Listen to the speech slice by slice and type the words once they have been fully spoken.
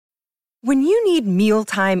When you need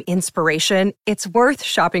mealtime inspiration, it's worth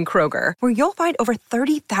shopping Kroger, where you'll find over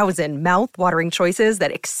 30,000 mouth-watering choices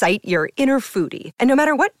that excite your inner foodie. And no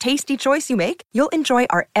matter what tasty choice you make, you'll enjoy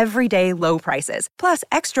our everyday low prices, plus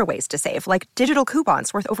extra ways to save, like digital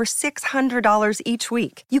coupons worth over $600 each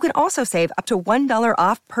week. You can also save up to $1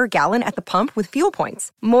 off per gallon at the pump with fuel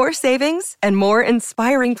points. More savings and more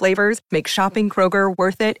inspiring flavors make shopping Kroger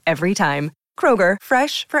worth it every time. Kroger,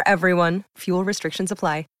 fresh for everyone. Fuel restrictions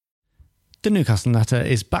apply. The Newcastle Natter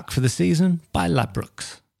is back for the season by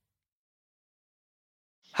Ladbrokes.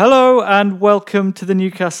 Hello and welcome to the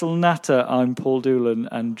Newcastle Natter. I'm Paul Doolan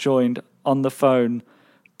and joined on the phone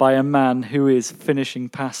by a man who is finishing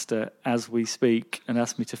pasta as we speak and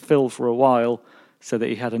asked me to fill for a while so that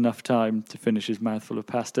he had enough time to finish his mouthful of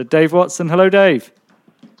pasta. Dave Watson. Hello, Dave.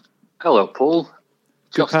 Hello, Paul.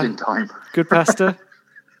 Just in time. Good pasta?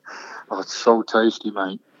 Oh, it's so tasty,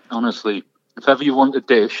 mate. Honestly, if ever you want a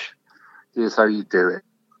dish, here's how you do it.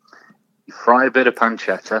 You fry a bit of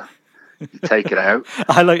pancetta, you take it out.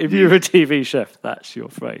 I like, if you're a TV chef, that's your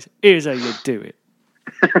phrase. Here's how you do it.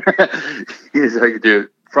 Here's how you do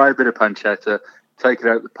it. Fry a bit of pancetta, take it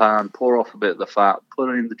out the pan, pour off a bit of the fat,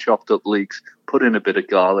 put in the chopped up leeks, put in a bit of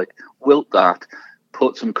garlic, wilt that,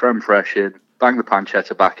 put some creme fraiche in, bang the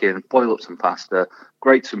pancetta back in, boil up some pasta,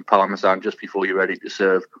 grate some parmesan just before you're ready to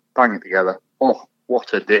serve, bang it together. Oh,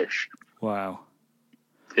 what a dish. Wow.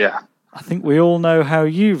 Yeah. I think we all know how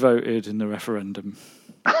you voted in the referendum.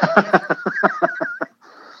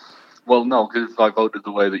 Well, no, because if I voted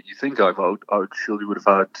the way that you think I vote, I surely would have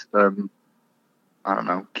had, I don't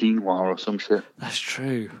know, quinoa or some shit. That's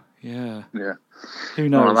true, yeah. Yeah. Who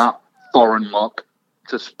knows? None of that foreign muck.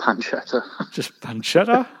 Just pancetta. Just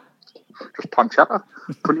pancetta? Just pancetta.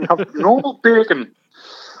 Couldn't you have normal bacon?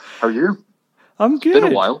 How are you? I'm good. It's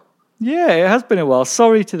been a while. Yeah, it has been a while.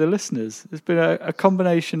 Sorry to the listeners. It's been a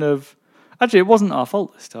combination of... Actually, it wasn't our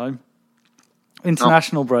fault this time.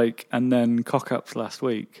 International break and then cock-ups last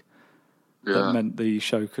week. Yeah. That meant the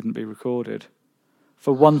show couldn't be recorded.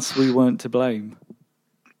 For once, we weren't to blame.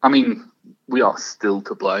 I mean, we are still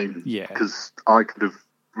to blame. Yeah. Because I could have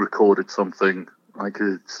recorded something like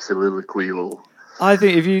a soliloquy or... I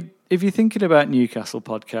think if you're thinking about Newcastle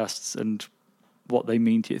podcasts and what they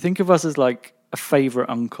mean to you, think of us as like a favourite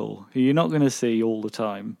uncle who you're not going to see all the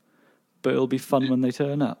time, but it'll be fun when they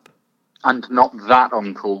turn up. And not that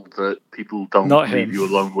uncle that people don't leave you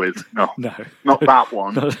alone with. No. No. Not that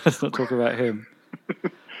one. No, let's not talk about him.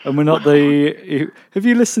 And we're not the... Have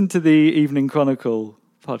you listened to the Evening Chronicle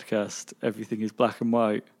podcast, Everything is Black and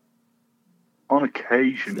White? On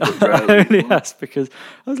occasion. But I only asked because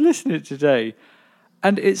I was listening to it today,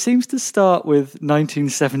 and it seems to start with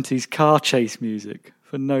 1970s car chase music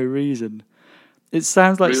for no reason. It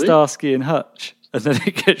sounds like Really? Starsky and Hutch, and then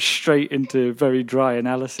it gets straight into very dry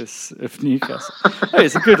analysis of Newcastle. Hey,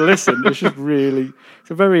 it's a good listen. It's just really...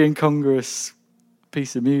 It's a very incongruous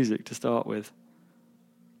piece of music to start with.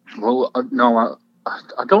 Well, no,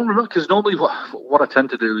 I don't remember, because normally what I tend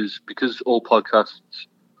to do is, because all podcasts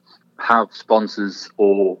have sponsors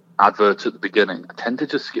or adverts at the beginning, I tend to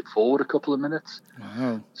just skip forward a couple of minutes.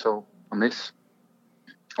 Wow. So I miss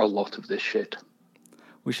a lot of this shit.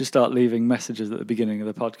 We should start leaving messages at the beginning of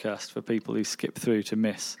the podcast for people who skip through to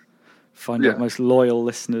miss. Find our most loyal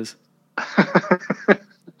listeners.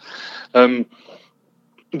 But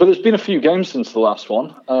there's been a few games since the last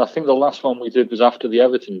one. I think the last one we did was after the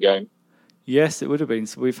Everton game. Yes, it would have been.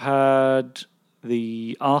 So we've had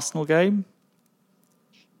the Arsenal game.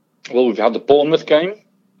 Well, we've had the Bournemouth game.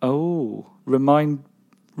 Oh, remind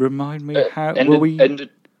me how Ended, were we?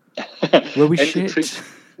 Were we ended shit?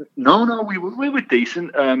 No, we were decent.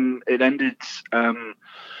 It ended 2-2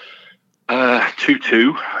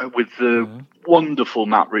 with the wonderful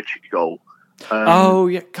Matt Ritchie goal. Oh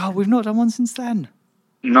yeah, God, we've not done one since then.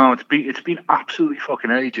 No, it's been absolutely fucking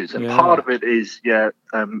ages, and part of it is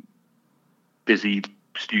busy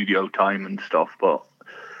studio time and stuff. But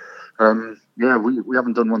we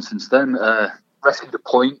haven't done one since then. Wrestled the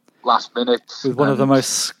point last minute with one of the most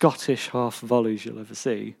Scottish half volleys you'll ever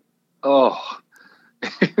see. Oh,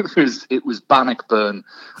 it was Bannockburn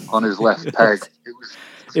on his left peg.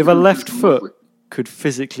 If a left foot could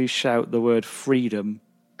physically shout the word freedom,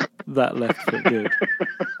 that left foot did.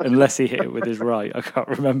 Unless he hit it with his right, I can't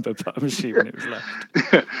remember, but I'm assuming it was left.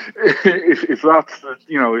 if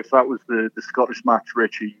that was the Scottish Matt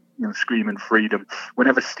Ritchie, screaming freedom.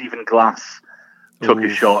 Whenever Stephen Glass took a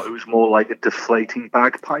shot, it was more like a deflating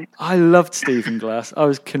bagpipe. I loved Stephen Glass. I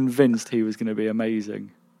was convinced he was going to be amazing.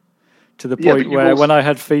 To the point where when I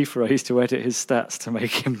had FIFA, I used to edit his stats to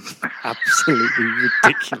make him absolutely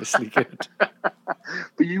ridiculously good.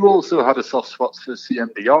 But you also had a soft spot for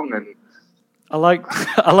CM de Jong, and I like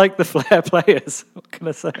I like the flair players. What can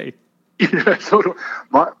I say? Yeah, sort of.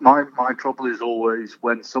 My trouble is always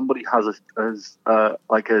when somebody has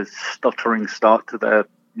a stuttering start to their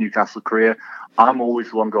Newcastle career. I'm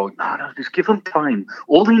always the one going, no, just give him time.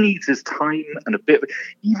 All he needs is time and a bit.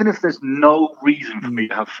 Even if there's no reason for me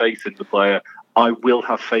to have faith in the player, I will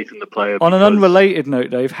have faith in the player. On an unrelated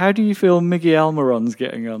note, Dave, how do you feel Miguel Almiron's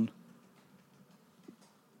getting on?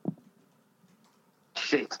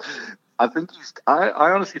 Shit. I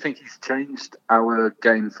honestly think he's changed our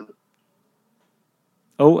game for.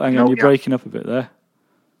 Oh, hang on, you're breaking up a bit there.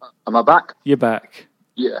 Am I back? You're back.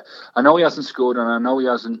 Yeah, I know he hasn't scored, and I know he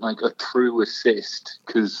hasn't like a true assist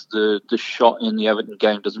because the shot in the Everton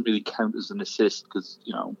game doesn't really count as an assist because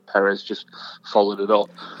Perez just followed it up.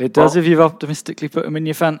 It does if you've optimistically put him in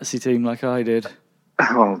your fantasy team like I did.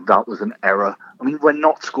 Oh, that was an error. I mean, we're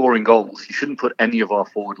not scoring goals. You shouldn't put any of our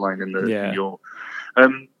forward line in your.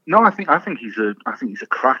 No, I think he's a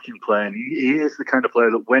cracking player, and he is the kind of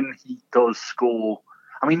player that when he does score,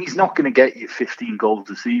 I mean, he's not going to get you 15 goals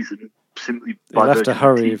a season simply by He'll have to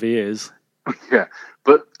hurry if he is. Yeah,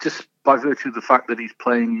 but just by virtue of the fact that he's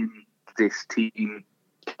playing in this team,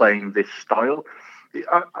 playing this style,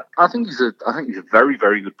 I think he's a very,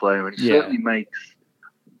 very good player, and he certainly makes,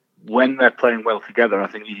 when they're playing well together, I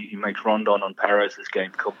think he makes Rondon and Perez's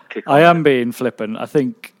game kick on. I am being flippant. I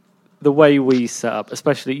think the way we set up,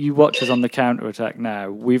 especially you watch us on the counter-attack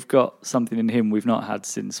now, we've got something in him we've not had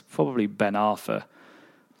since probably Ben Arthur,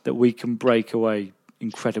 that we can break away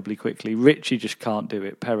incredibly quickly. Richie just can't do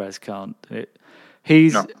it. Perez can't. I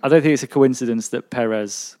don't think it's a coincidence that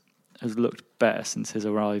Perez has looked better since his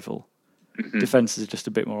arrival. Mm-hmm. Defences are just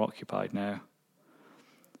a bit more occupied now.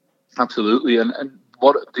 Absolutely, and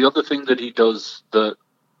what the other thing that he does that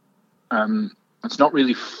it's not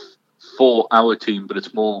really for our team, but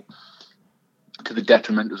it's more to the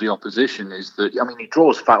detriment of the opposition, is that, I mean, he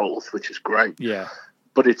draws fouls, which is great. Yeah.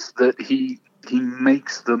 But it's that he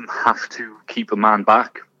makes them have to keep a man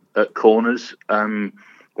back at corners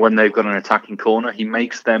when they've got an attacking corner. He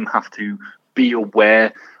makes them have to be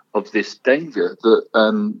aware of this danger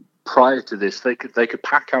that prior to this they could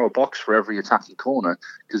pack our box for every attacking corner,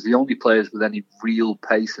 because the only players with any real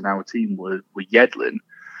pace in our team were Yedlin.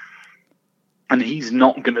 And he's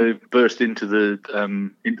not going to burst into the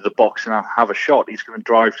box and have a shot. He's going to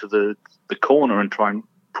drive to the corner and try and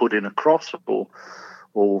put in a cross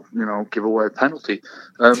or give away a penalty.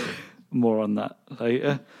 More on that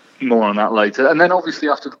later. And then obviously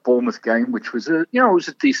after the Bournemouth game, which was it was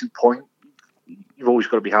a decent point. You've always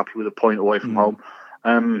got to be happy with a point away from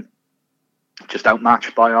home. Just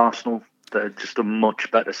outmatched by Arsenal. They're just a much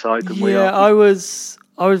better side than we are. Yeah, I was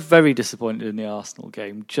very disappointed in the Arsenal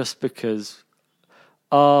game just because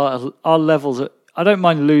our levels. I don't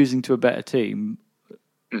mind losing to a better team.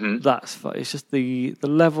 Mm-hmm. That's fine. It's just the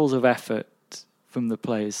levels of effort from the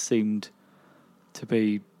players seemed to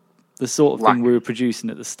be the sort of thing we were producing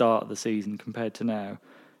at the start of the season compared to now.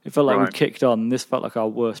 It felt like we kicked on. This felt like our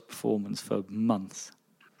worst performance for months.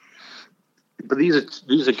 But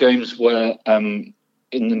these are games where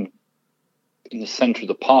in the centre of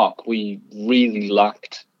the park we really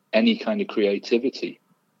lacked any kind of creativity.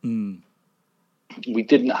 Mm. We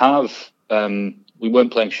didn't have. We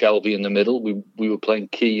weren't playing Shelby in the middle. We were playing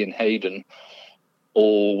Key and Hayden,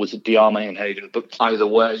 or was it Diame and Hayden? But either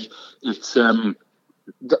way, it's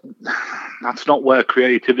that's not where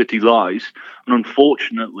creativity lies. And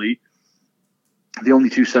unfortunately, the only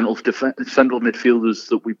two central midfielders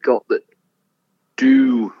that we've got that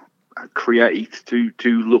do create, to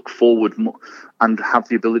look forward and have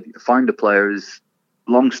the ability to find a player is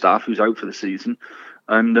Longstaff, who's out for the season,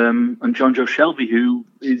 and Jonjo Shelby, who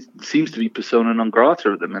seems to be persona non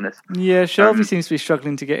grata at the minute. Yeah, Shelby seems to be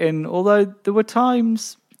struggling to get in, although there were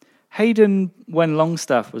times Hayden, when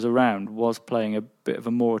Longstaff was around, was playing a bit of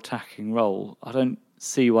a more attacking role. I don't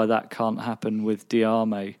see why that can't happen with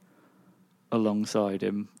Diame alongside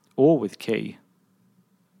him, or with Key.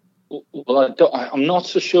 Well, I'm not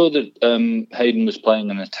so sure that Hayden was playing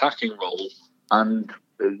an attacking role, and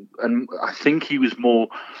I think he was more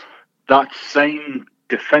that same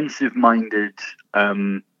defensive-minded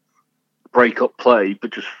break-up play,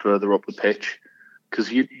 but just further up the pitch. Because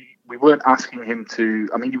we weren't asking him to.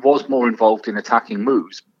 I mean, he was more involved in attacking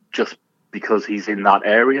moves just because he's in that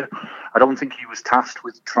area. I don't think he was tasked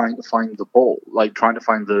with trying to find the ball, like trying to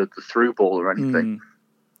find the through ball or anything.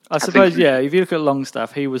 I suppose, if you look at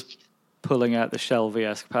Longstaff, he was pulling out the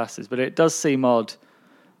Shelby-esque passes, but it does seem odd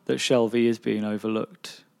that Shelby is being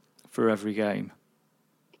overlooked for every game.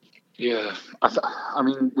 Yeah, I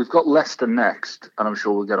mean, we've got Leicester next, and I'm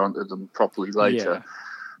sure we'll get onto them properly later. Yeah.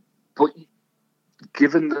 But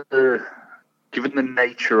given given the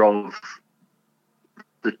nature of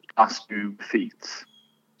the last two defeats,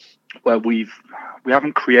 where we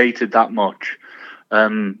haven't created that much,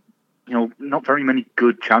 not very many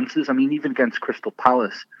good chances. I mean, even against Crystal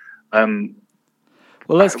Palace. Well,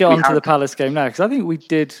 let's get on to the Palace game now, because I think we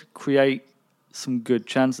did create some good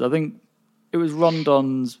chances. I think it was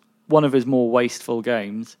Rondon's one of his more wasteful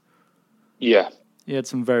games. Yeah. He had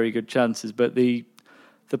some very good chances, but the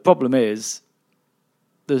problem is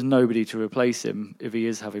there's nobody to replace him if he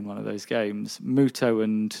is having one of those games. Muto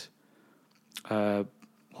and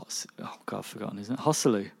I've forgotten, isn't it?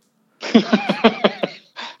 Joselu.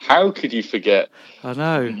 How could you forget? I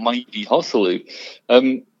know. Mighty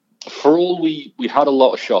Joselu. For all we had a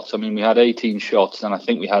lot of shots. I mean, we had 18 shots, and I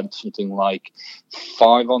think we had something like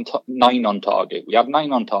 9 on target. We had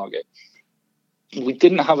 9 on target. We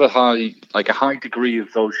didn't have a high degree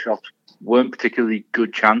of those shots weren't particularly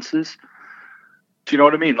good chances. Do you know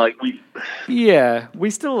what I mean? We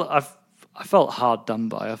still. I felt hard done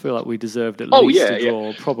by. I feel like we deserved at least a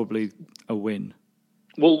draw, probably a win.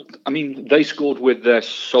 Well, I mean, they scored with their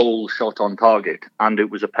sole shot on target, and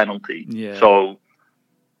it was a penalty. Yeah. So,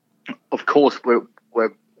 of course, we're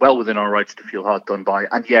well within our rights to feel hard done by.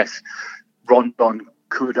 And yes, Rondon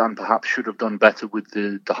could and perhaps should have done better with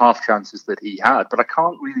the half chances that he had. But I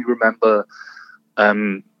can't really remember.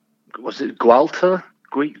 Was it Gualter?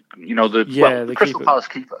 The Crystal Palace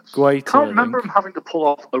keeper. Guaita, Can't remember him having to pull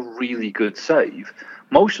off a really good save.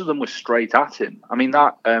 Most of them were straight at him. I mean,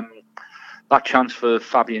 that chance for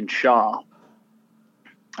Fabian Schär,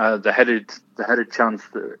 the headed chance,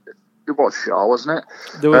 it was Schär, wasn't it?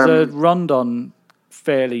 There was a Rondon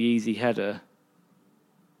fairly easy header.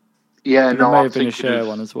 Yeah, there may have been a Schär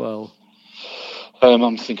one as well.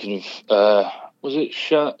 I'm thinking of. Was it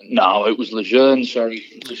Schär? No, it was Lejeune, sorry.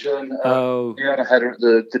 Lejeune, he had a header at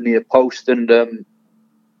the near post, and it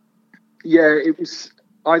was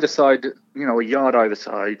either side, a yard either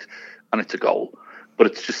side, and it's a goal. But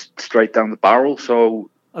it's just straight down the barrel, so...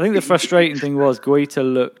 I think the frustrating thing was Guaita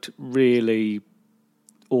looked really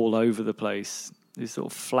all over the place. He's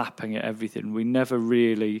sort of flapping at everything. We never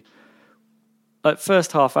really...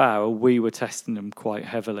 first half hour, we were testing him quite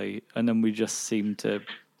heavily, and then we just seemed to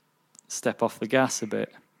step off the gas a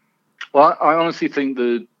bit. Well, I honestly think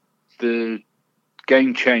the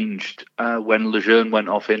game changed when Lejeune went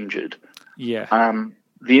off injured. Yeah.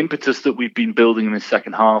 The impetus that we've been building in the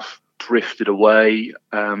second half drifted away.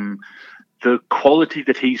 The quality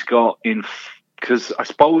that he's got because I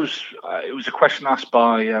suppose it was a question asked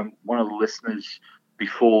by one of the listeners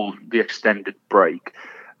before the extended break,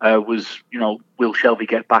 was, will Shelvey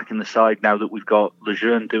get back in the side now that we've got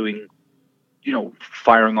Lejeune doing,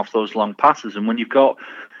 firing off those long passes? And when you've got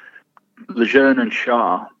Lejeune and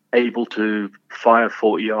Schär able to fire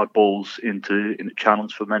 40-yard balls into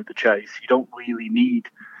channels for men to chase, you don't really need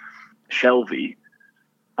Shelvey.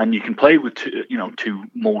 And you can play with two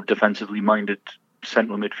more defensively minded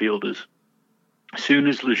central midfielders. As soon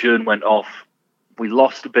as Lejeune went off, we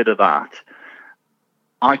lost a bit of that.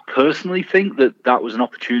 I personally think that was an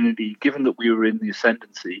opportunity, given that we were in the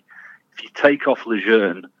ascendancy. If you take off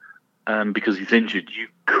Lejeune because he's injured, you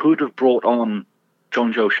could have brought on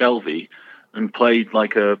Jonjo Shelvey and played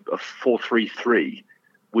like a 4-3-3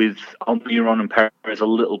 with Almiron and Perez a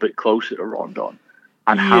little bit closer to Rondon.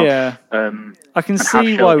 And I can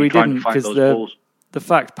see why we didn't, because the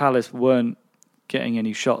fact Palace weren't getting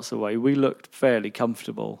any shots away, we looked fairly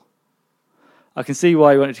comfortable. I can see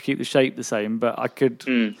why you wanted to keep the shape the same, but I think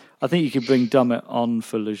you could bring Dummett on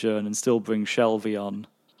for Lejeune and still bring Shelvey on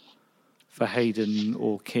for Hayden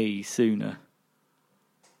or Key sooner.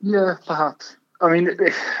 Yeah, perhaps. I mean,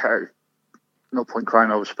 no point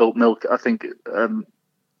crying over spilt milk. I think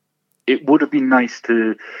it would have been nice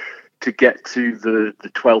to get to the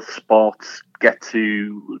 12th spot, get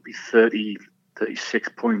to 36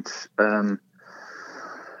 points.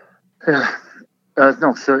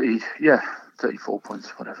 34 points,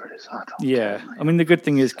 whatever it is. I mean, the good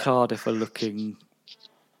thing is Cardiff are looking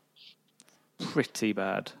pretty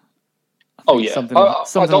bad. Something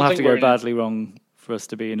will have to go badly wrong for us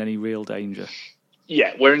to be in any real danger.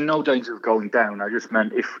 Yeah, we're in no danger of going down. I just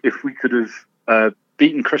meant if we could have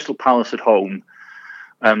beaten Crystal Palace at home,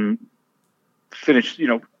 finished,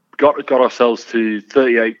 got ourselves to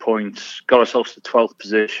 38 points, got ourselves to 12th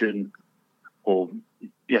position,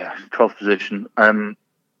 12th position.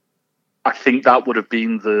 I think that would have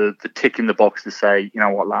been the tick in the box to say, you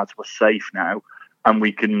know what, lads, we're safe now, and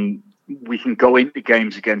we can go into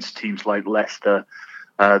games against teams like Leicester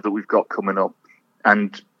that we've got coming up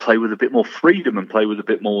and play with a bit more freedom and play with a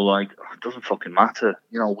bit more like, oh, it doesn't fucking matter.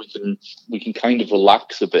 We can kind of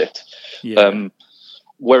relax a bit. Yeah.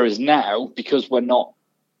 Whereas now, because we're not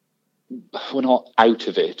out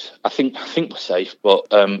of it. I think we're safe, but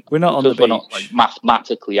we're not on the beach. We're not like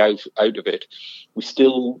mathematically out of it. We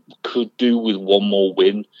still could do with one more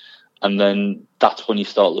win, and then that's when you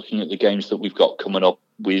start looking at the games that we've got coming up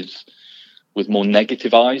with more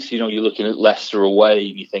negative eyes. You're looking at Leicester away,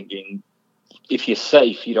 and you're thinking, if you're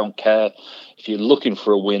safe, you don't care. If you're looking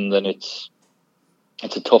for a win, then it's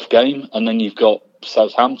a tough game. And then you've got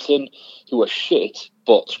Southampton, who are shit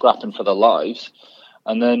but scrapping for their lives.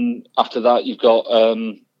 And then after that, you've got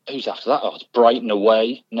who's after that? Oh, it's Brighton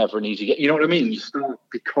away, never an easy game. You know what I mean? You start,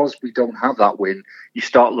 because we don't have that win, you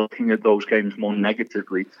start looking at those games more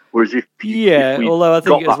negatively. Whereas if although I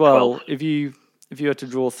think as well, 12, if you had to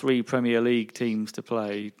draw 3 Premier League teams to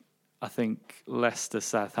play, I think Leicester,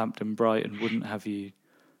 Southampton, Brighton wouldn't have you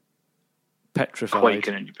petrified.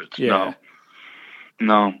 Quaking in your boots. Yeah.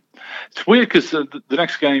 No. It's weird because the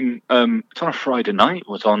next game, it's on a Friday night.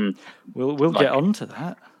 It's on. We'll get on to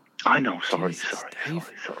that. I know. Sorry.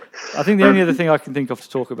 I think the only other thing I can think of to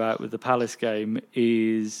talk about with the Palace game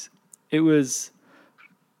is it was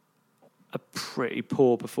a pretty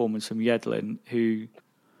poor performance from Yedlin, who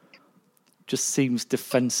just seems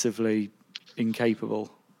defensively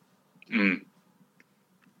incapable. Mm.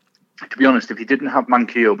 To be honest, if he didn't have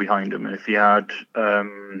Manquillo behind him, and if he had,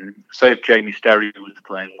 say, if Jamie Sterry was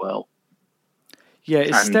playing well. Yeah,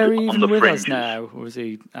 is Sterry even with us now, or is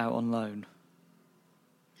he out on loan?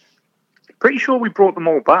 Pretty sure we brought them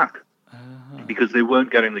all back because they weren't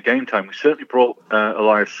getting the game time. We certainly brought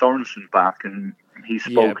Elias Sorensen back, and he's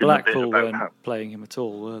spoken Blackpool a bit about weren't playing him at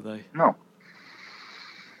all, were they? No.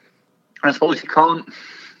 I suppose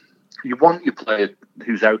you want your player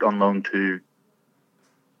who's out on loan to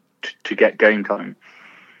get game time.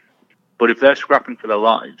 But if they're scrapping for their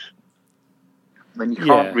lives, then you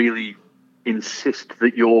can't really insist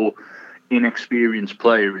that your inexperienced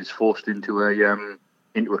player is forced into a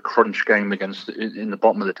crunch game in the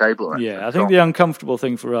bottom of the table. Yeah, I think the uncomfortable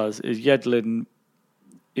thing for us is Yedlin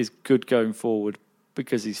is good going forward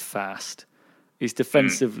because he's fast. He's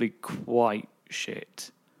defensively quite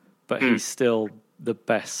shit, but he's still the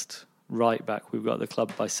best right back we've got at the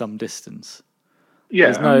club by some distance.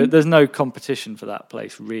 Yeah, there's no competition for that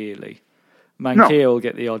place, really. Manquillo will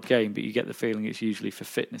get the odd game, but you get the feeling it's usually for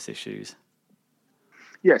fitness issues.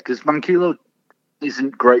 Yeah, because Manquillo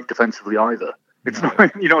isn't great defensively either. It's not,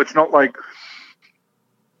 it's not like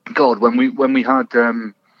God when we had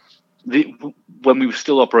when we were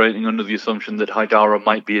still operating under the assumption that Haidara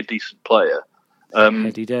might be a decent player.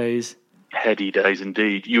 Heady days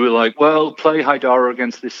indeed. You were like, well, play Haidara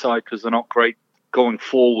against this side because they're not great going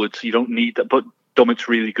forward, so you don't need that. But Dummett's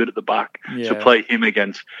really good at the back, so play him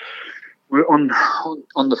against. We're on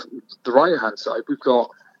the right hand side. We've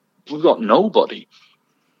got nobody.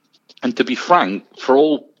 And to be frank, for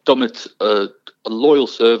all Dummett's a loyal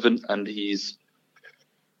servant, and he's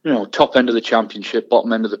top end of the Championship,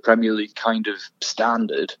 bottom end of the Premier League kind of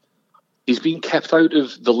standard, he's been kept out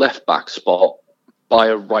of the left back spot by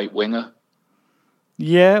a right winger.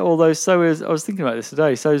 Yeah, although I was thinking about this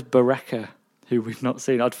today. So is Barreca, who we've not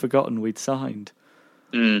seen. I'd forgotten we'd signed.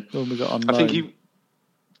 When we got on loan.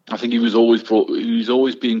 I think he was always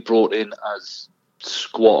being brought in as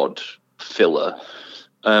squad filler,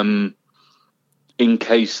 in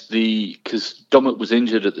case because Dummett was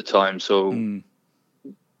injured at the time, so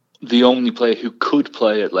the only player who could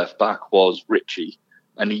play at left back was Ritchie,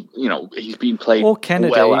 and he's been playing or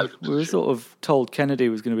Kennedy. Well out of we were sort of told Kennedy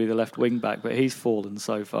was going to be the left wing back, but he's fallen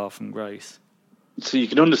so far from grace. So you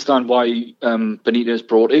can understand why Benitez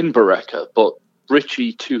brought in Barreca, but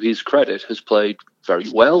Ritchie, to his credit, has played very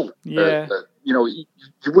well. Yeah. You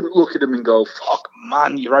wouldn't look at him and go, fuck,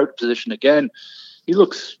 man, you're out of position again. He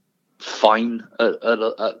looks fine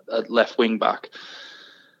at left wing back.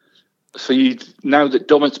 So now that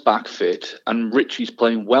Dummett's back fit and Ritchie's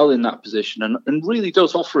playing well in that position and really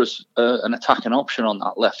does offer us an attacking option on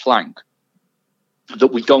that left flank that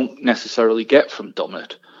we don't necessarily get from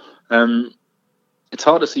Dummett. It's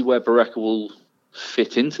hard to see where Barreca will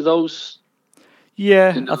fit into those.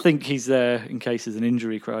 Yeah, I think he's there in case there's an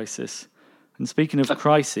injury crisis. And speaking of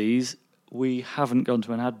crises, we haven't gone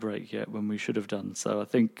to an ad break yet when we should have done. So I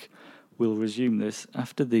think we'll resume this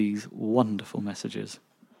after these wonderful messages.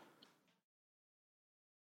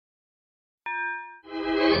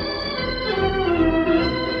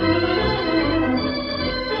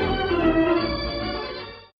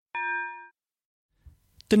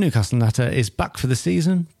 The Newcastle Natter is back for the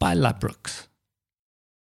season by Ladbrokes.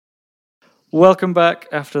 Welcome back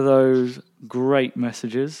after those great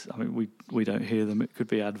messages. I mean, we don't hear them. It could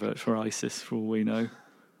be adverts for ISIS for all we know.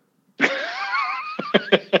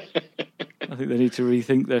 I think they need to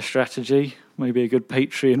rethink their strategy. Maybe a good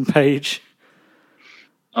Patreon page.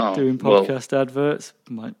 Doing podcast adverts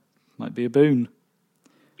might be a boon.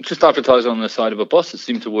 Just advertise on the side of a bus. It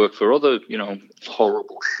seemed to work for other,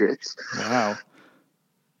 horrible shits. Wow.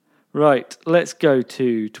 Right, let's go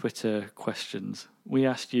to Twitter questions. We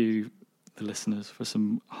asked you, the listeners, for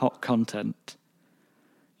some hot content.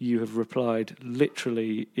 You have replied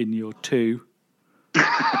literally in your two.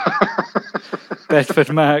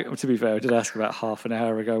 Bedford Mag. To be fair, I did ask about half an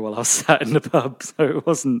hour ago while I was sat in the pub, so it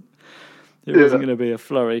wasn't going to be a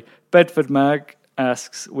flurry. Bedford Mag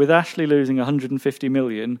asks, with Ashley losing 150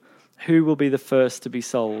 million, who will be the first to be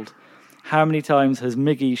sold? How many times has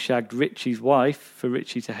Miggy shagged Richie's wife for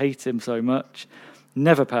Richie to hate him so much?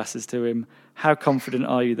 Never passes to him. How confident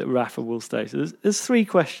are you that Rafa will stay? So there's 3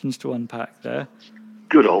 questions to unpack there.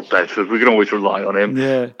 Good old Bedford. We can always rely on him.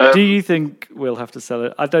 Yeah. Do you think we'll have to sell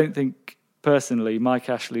it? I don't think, personally, Mike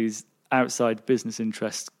Ashley's outside business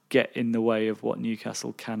interests get in the way of what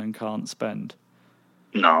Newcastle can and can't spend.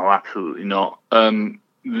 No, absolutely not.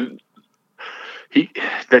 They're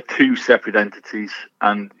 2 separate entities,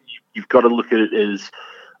 and you've got to look at it as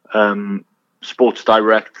Sports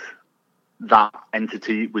Direct. That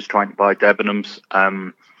entity was trying to buy Debenhams.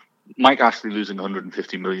 Mike Ashley losing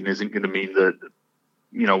 150 million isn't going to mean that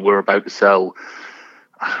we're about to sell.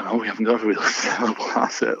 I don't know. We haven't got a real sellable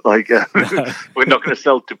asset. We're not going to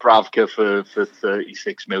sell Dubravka for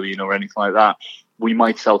 36 million or anything like that. We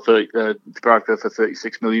might sell Dubravka for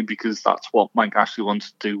 36 million because that's what Mike Ashley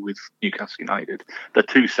wants to do with Newcastle United. They're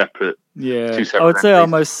 2 separate. Yeah, 2 separate I would say entities. our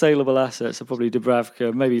most saleable assets are probably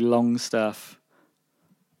Dubravka, maybe Longstaff.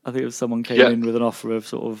 I think if someone came in with an offer of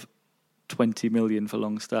sort of 20 million for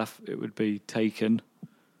Longstaff, it would be taken.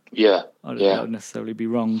 Yeah, I don't think that would necessarily be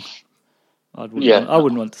wrong. I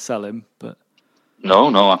wouldn't want to sell him, but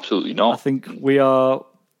no, absolutely not.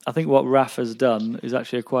 I think what Rafa's done is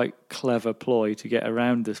actually a quite clever ploy to get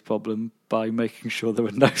around this problem by making sure there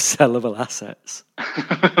were no sellable assets.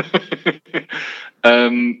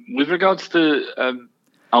 With regards to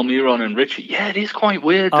Almiron and Richie, it is quite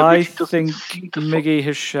weird. That I think Miggy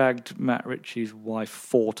has shagged Matt Ritchie's wife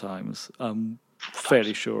 4 times. I'm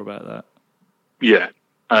fairly sure about that. Yeah.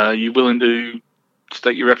 Are you willing to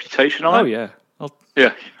stake your reputation on it? Oh,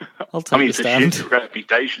 yeah. I'll take the it's stand. a shit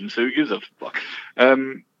reputation, so who gives a fuck?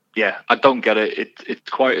 I don't get it. It's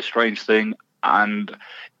quite a strange thing, and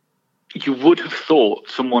you would have thought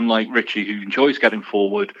someone like Richie, who enjoys getting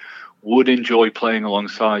forward, would enjoy playing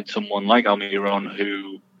alongside someone like Almiron,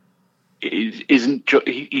 who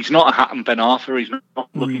he's not a Hatton Ben Arthur. He's not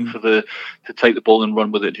looking to take the ball and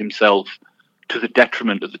run with it himself to the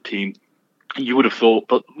detriment of the team. You would have thought,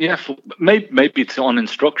 but maybe it's on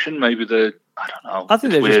instruction. Maybe I don't know. I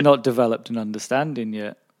think they've weird. just not developed an understanding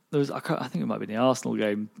yet. I think it might be in the Arsenal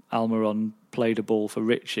game. Almiron played a ball for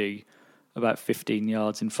Richie about 15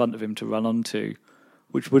 yards in front of him to run onto,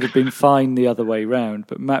 which would have been fine the other way round.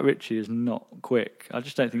 But Matt Ritchie is not quick. I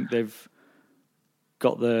just don't think they've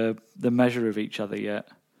got the measure of each other yet.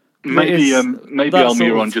 Maybe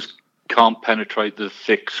Almiron just can't penetrate the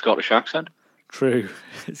thick Scottish accent. True.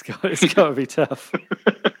 It's got to be tough.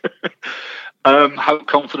 How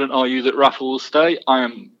confident are you that Rafa will stay? I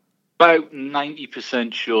am about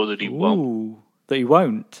 90% sure that he won't. That he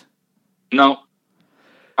won't? No.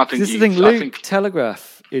 I think this is the thing. Luke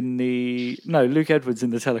Telegraph Luke Edwards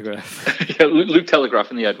in the Telegraph. Yeah, Luke Telegraph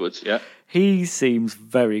in the Edwards, yeah. He seems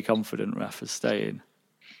very confident Rafa's staying.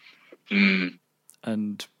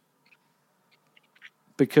 And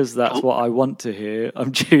because that's what I want to hear,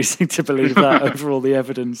 I'm choosing to believe that over all the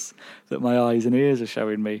evidence that my eyes and ears are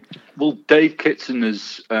showing me. Well, Dave Kitson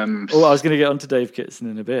is... I was going to get on to Dave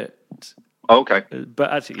Kitson in a bit. Okay.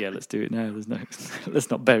 But actually, let's do it now.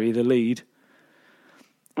 Let's not bury the lead.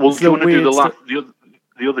 Well, do you want to do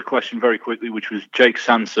the other question very quickly, which was Jake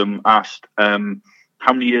Sansom asked, how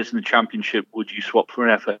many years in the Championship would you swap for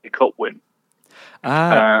an FA Cup win? In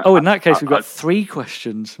that case, we've got 3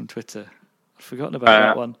 questions from Twitter. I've forgotten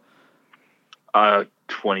about that one.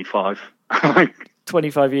 25.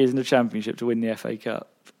 25 years in the Championship to win the FA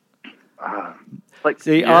Cup. I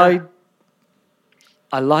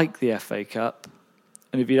like the FA Cup,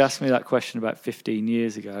 and if you'd asked me that question about 15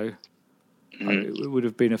 years ago, it would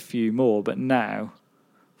have been a few more, but now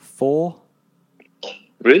 4.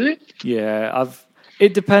 Really? Yeah,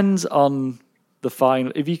 it depends on the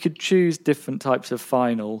final. If you could choose different types of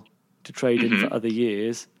final to trade in for other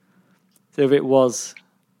years, so if it was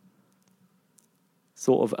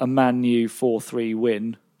sort of a Man U 4-3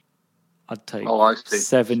 win, I'd take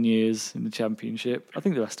 7 years in the Championship. I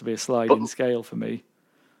think there has to be a sliding scale for me.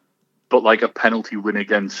 But like a penalty win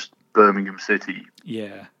against Birmingham City.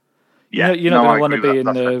 Yeah. Yeah, you're not no, going I to want to agree be with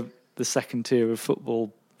in that. the second tier of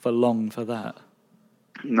football for long for that.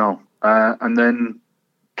 No. And then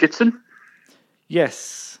Kitson?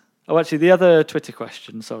 Yes. Oh, actually, the other Twitter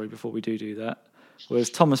question, sorry, before we do that, was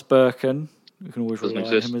Thomas Birkin. We can always Doesn't rely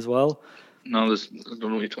exist. on him as well. No, I don't know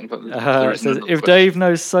what you're talking about. There It isn't says, another if question. Dave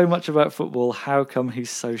knows so much about football, how come he's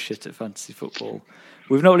so shit at fantasy football?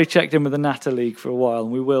 We've not really checked in with the Natter League for a while,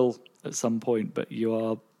 and we will at some point, but you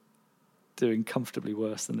are doing comfortably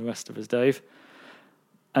worse than the rest of us, Dave.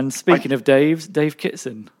 And speaking of Daves, Dave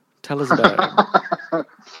Kitson, tell us about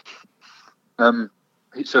him.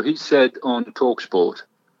 So he said on TalkSport.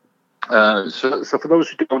 So for those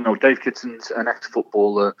who don't know, Dave Kitson's an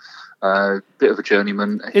ex-footballer, bit of a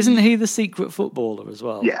journeyman. Isn't he the secret footballer as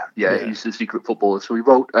well? Yeah, he's the secret footballer. So he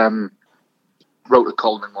wrote a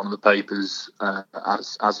column in one of the papers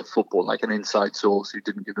as a footballer, like an inside source who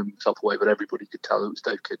didn't give himself away, but everybody could tell it was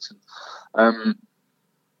Dave Kitson.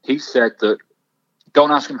 He said that,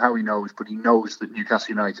 don't ask him how he knows, but he knows that Newcastle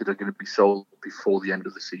United are going to be sold before the end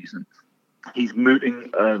of the season. He's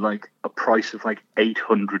mooting like a price of like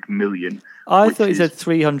 800 million. I thought he said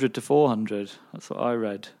 300 to 400. That's what I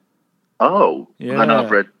read. Oh, yeah. I know I've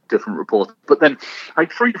read different reports, but then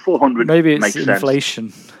like 300 to 400 maybe it's makes inflation.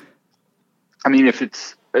 Sense. I mean, if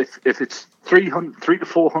it's 3 to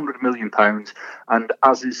 400 million pounds, and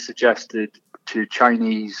as is suggested to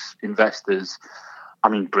Chinese investors, I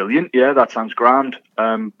mean, brilliant. Yeah, that sounds grand.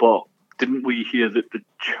 But didn't we hear that the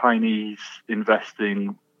Chinese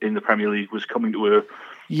investing in the Premier League was coming to a...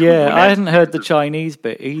 Yeah, I hadn't heard the Chinese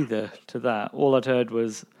bit either to that. All I'd heard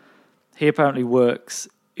was he apparently works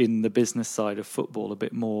in the business side of football a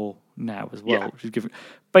bit more now as well. Yeah. Which is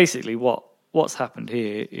basically what's happened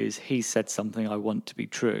here is he said something I want to be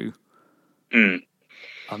true.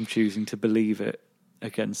 I'm choosing to believe it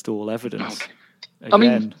against all evidence. Okay. I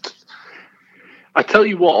mean, I tell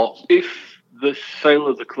you what, if the sale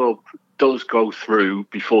of the club does go through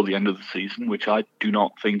before the end of the season, which I do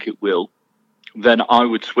not think it will, then I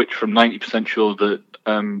would switch from 90% sure that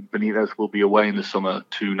Benitez will be away in the summer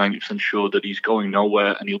to 90% sure that he's going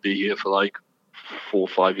nowhere and he'll be here for like 4 or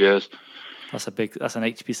 5 years. That's an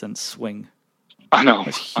 80% swing. I know.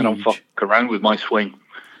 I don't fuck around with my swing.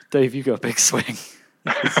 Dave, you got a big swing.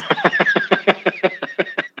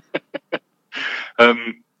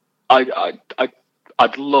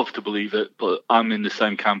 I'd love to believe it, but I'm in the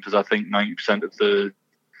same camp as I think 90% of the...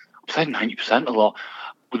 I'm saying 90% a lot.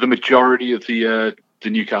 With the majority of the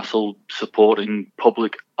Newcastle supporting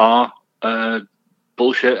public are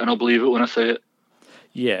bullshit, and I'll believe it when I say it.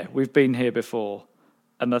 Yeah, we've been here before.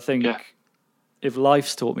 And I think if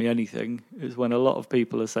life's taught me anything, is when a lot of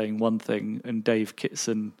people are saying one thing and Dave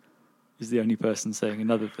Kitson is the only person saying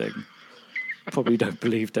another thing. Probably don't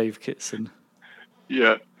believe Dave Kitson.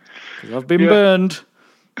 Yeah. Because I've been burned.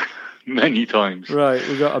 Many times. Right,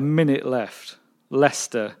 we've got a minute left.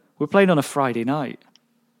 Leicester. We're playing on a Friday night.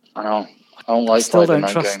 I know. I don't like Still Friday don't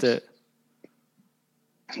night trust games. it.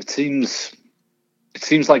 It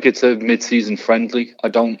seems like it's a mid-season friendly. I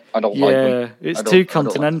don't like them. Yeah, it's too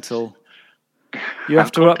continental. You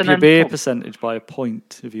have to up your beer percentage by a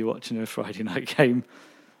point if you're watching a Friday night game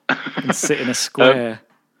and sit in a square.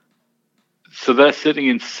 So they're sitting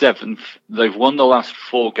in 7th. They've won the last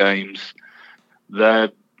 4 games.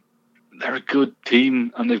 They're a good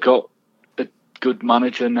team, and they've got a good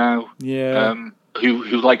manager now. Yeah.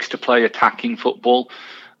 Who likes to play attacking football.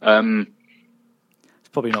 It's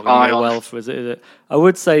probably not going to go well for us, is it? I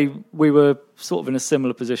would say we were sort of in a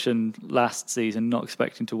similar position last season, not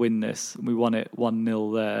expecting to win this. We won it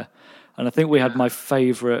 1-0 there. And I think we had my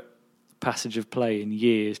favourite passage of play in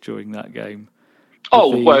years during that game.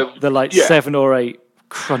 The 7 or 8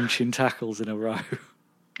 crunching tackles in a row.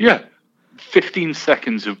 Yeah. 15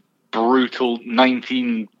 seconds of brutal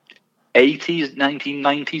 1980s,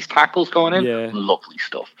 1990s tackles going in. Yeah. Lovely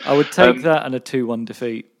stuff. I would take that and a 2-1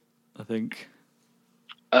 defeat, I think.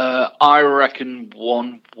 I reckon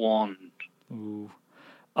 1-1. Ooh.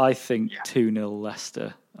 I think 2-0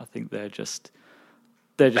 Leicester. I think they're just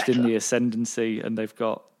in the ascendancy, and they've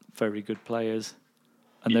got very good players.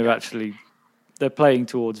 And they're playing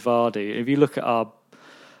towards Vardy. If you look at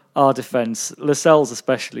our defence, Lascelles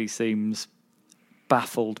especially seems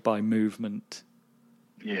baffled by movement.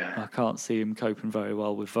 Yeah. I can't see him coping very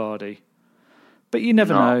well with Vardy. But you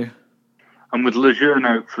never know. And with Lejeune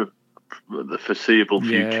out for the foreseeable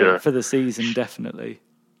future. For the season, definitely.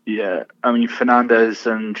 Yeah. I mean, Fernandes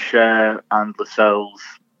and Cher and Lascelles,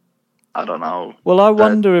 I don't know. Well, I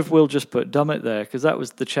wonder if we'll just put Dummett there, because that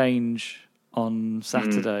was the change on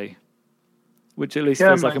Saturday. which at least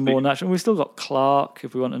feels like a more natural. We've still got Clark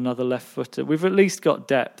if we want another left footer. We've at least got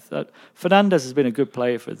depth. Fernandes has been a good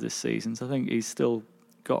player for us this season, so I think he's still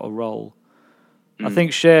got a role. I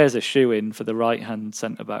think Cher's a shoe-in for the right-hand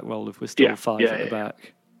centre-back role if we're still five at the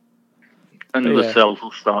back. And Lascelles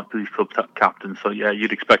will start because he's club captain, so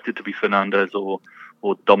you'd expect it to be Fernandes or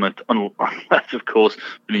Dummett, unless, of course,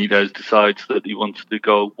 Benitez decides that he wants to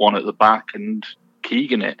go one at the back and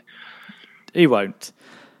Keegan it. He won't.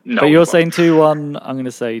 No, but you're saying 2-1, I'm going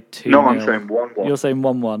to say 2-0. No, I'm saying 1-1. You're saying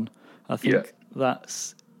 1-1. I think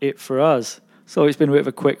that's it for us. So it's been a bit of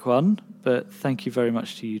a quick one, but thank you very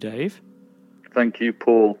much to you, Dave. Thank you,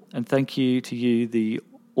 Paul. And thank you to you, the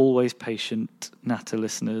always patient Natter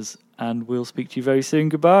listeners, and we'll speak to you very soon.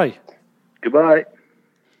 Goodbye. Goodbye.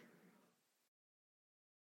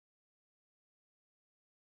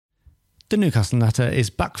 The Newcastle Natter is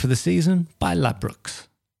back for the season by Ladbrokes.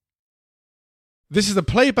 This is a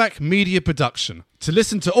Playback Media production. To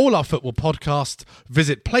listen to all our football podcasts,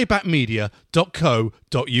 visit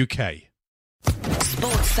playbackmedia.co.uk.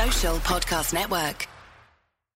 Sports Social Podcast Network.